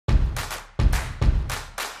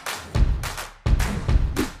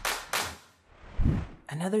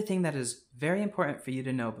Another thing that is very important for you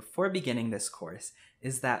to know before beginning this course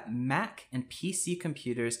is that Mac and PC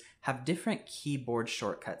computers have different keyboard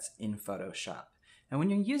shortcuts in Photoshop. And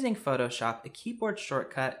when you're using Photoshop, a keyboard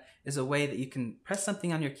shortcut is a way that you can press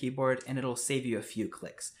something on your keyboard and it'll save you a few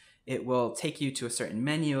clicks. It will take you to a certain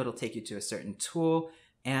menu, it'll take you to a certain tool,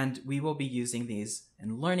 and we will be using these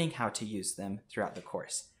and learning how to use them throughout the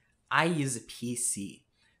course. I use a PC,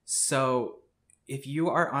 so if you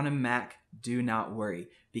are on a Mac, do not worry,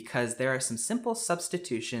 because there are some simple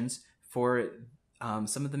substitutions for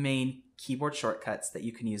some of the main keyboard shortcuts that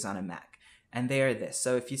you can use on a Mac. And they are this.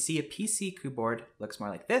 So if you see a PC keyboard, looks more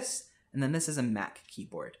like this, and then this is a Mac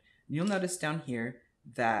keyboard. You'll notice down here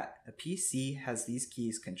that a PC has these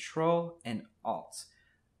keys Control and Alt,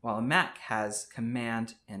 while a Mac has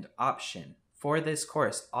Command and Option. For this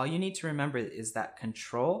course, all you need to remember is that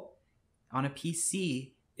Control on a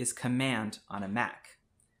PC is Command on a Mac.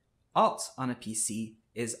 Alt on a PC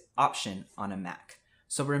is Option on a Mac.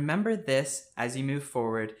 So remember this as you move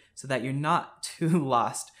forward so that you're not too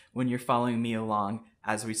lost when you're following me along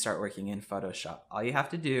as we start working in Photoshop. All you have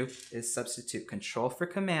to do is substitute Control for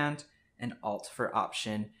Command and Alt for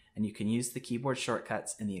Option, and you can use the keyboard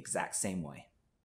shortcuts in the exact same way.